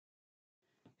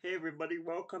Hey everybody,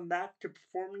 welcome back to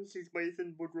Performances by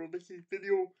Ethan Woodrow. This is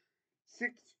video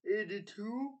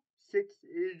 682.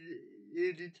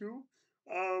 682.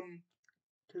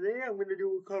 Today I'm gonna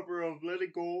do a cover of Let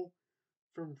It Go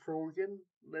from Frozen.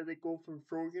 Let It Go from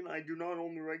Frozen. I do not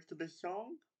own the rights to this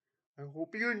song. I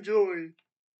hope you enjoy.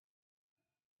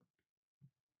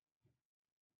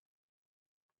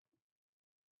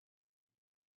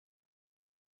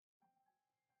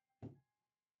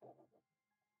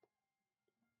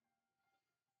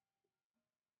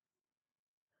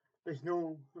 There's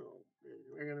no. Oh,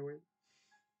 I gotta wait.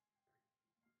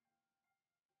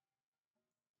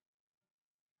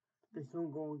 There's no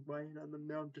going by on the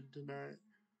mountain tonight.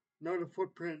 Not a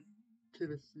footprint to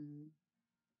the sea.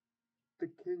 The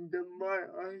kingdom by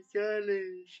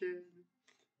isolation.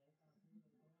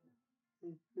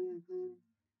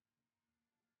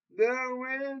 The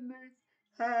wind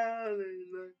is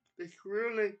howling like the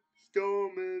swirling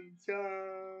storm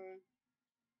inside.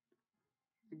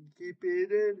 And keep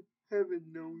it in heaven,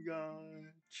 no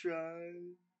God try.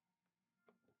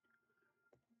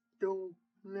 Don't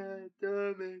let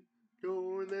them in,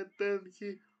 don't let them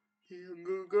see. The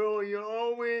younger girl you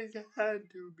always had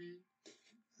to be.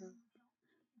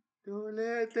 Don't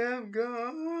let them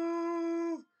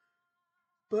go,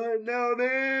 but now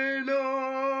they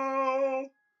know.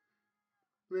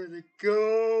 Let it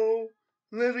go,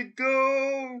 let it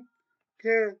go.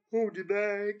 Can't hold you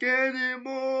back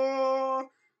anymore.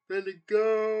 Let it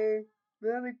go,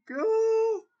 let it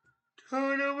go.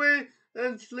 Turn away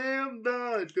and slam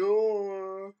the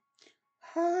door.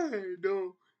 I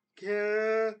don't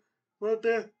care what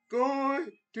they're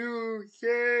going to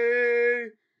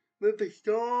say. Let the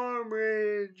storm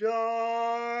rage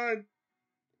on.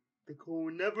 The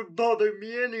cold never bothered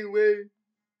me anyway.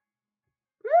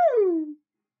 Woo!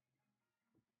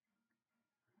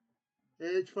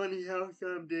 It's funny how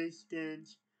some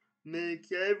distance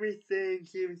makes everything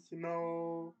seem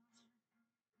small.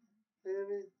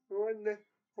 Everyone that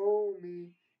hold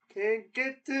me can't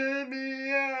get to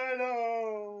me at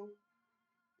all.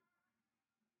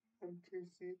 I'm to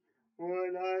see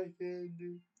what I can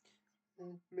do.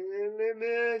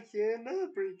 Limits in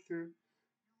the breakthrough.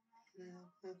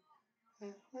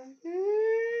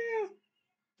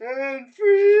 And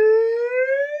free.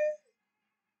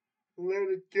 Let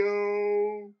it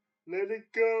go. Let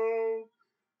it go.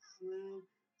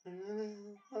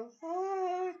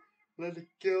 Let it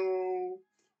go.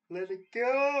 Let it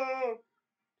go.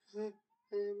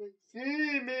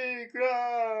 See me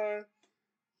cry.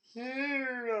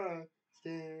 Here I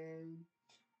stand.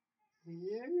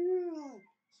 Here I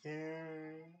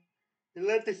stand. And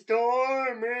let the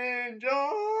storm rage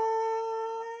on.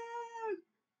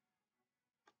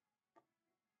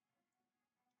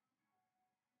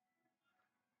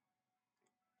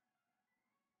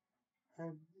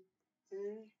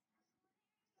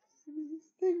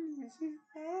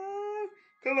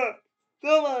 Come on.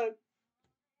 Come on.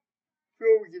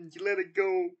 Trojans, let it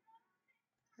go.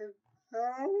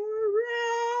 All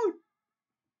around.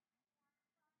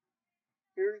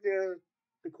 Here's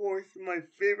the chorus of my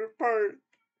favorite part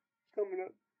coming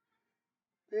up.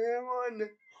 There on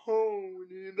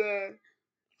holding back.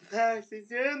 The past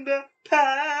is in the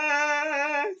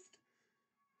past.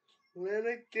 Let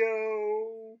it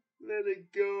go. Let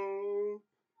it go.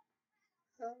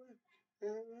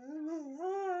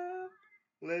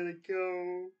 Let it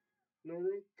go. Let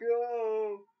it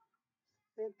go.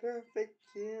 The perfect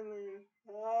healing.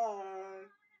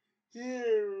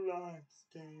 Here I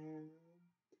stand.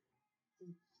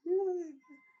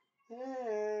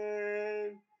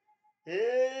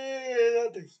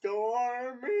 And the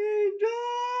stormy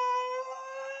dawn.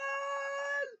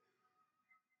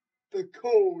 The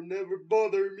cold never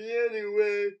bothered me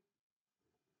anyway.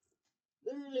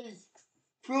 There it is.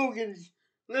 Frogan's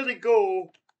Let It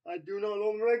Go. I do not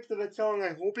own the rights to that song.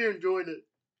 I hope you enjoyed it.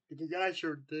 Because I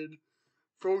sure did.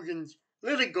 Frogan's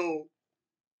Let It Go.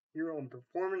 Here on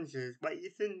Performances by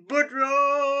Ethan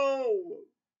Woodrow.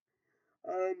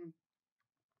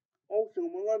 Also,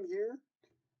 while I'm here,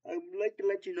 I would like to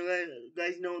let you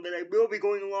guys know that I will be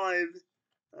going live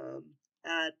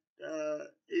at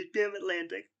 8 p.m.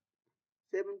 Atlantic,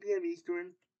 7 p.m.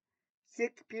 Eastern,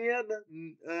 6 p.m.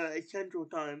 Central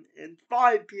Time, and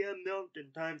 5 p.m.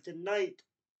 Mountain Time tonight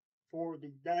for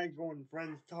the Dago and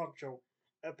Friends Talk Show,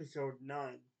 Episode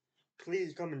 9.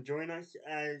 Please come and join us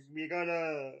as we got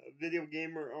a video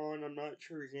gamer on. I'm not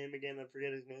sure his name again, I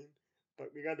forget his name.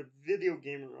 But we got a video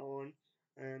gamer on.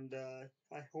 And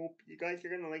I hope you guys are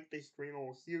going to like this stream. I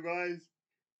will see you guys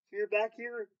here back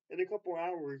here in a couple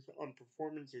hours on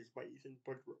Performances by Ethan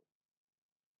Woodrow.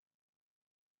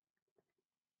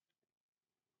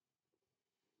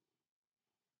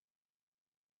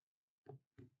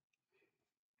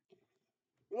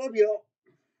 Love y'all.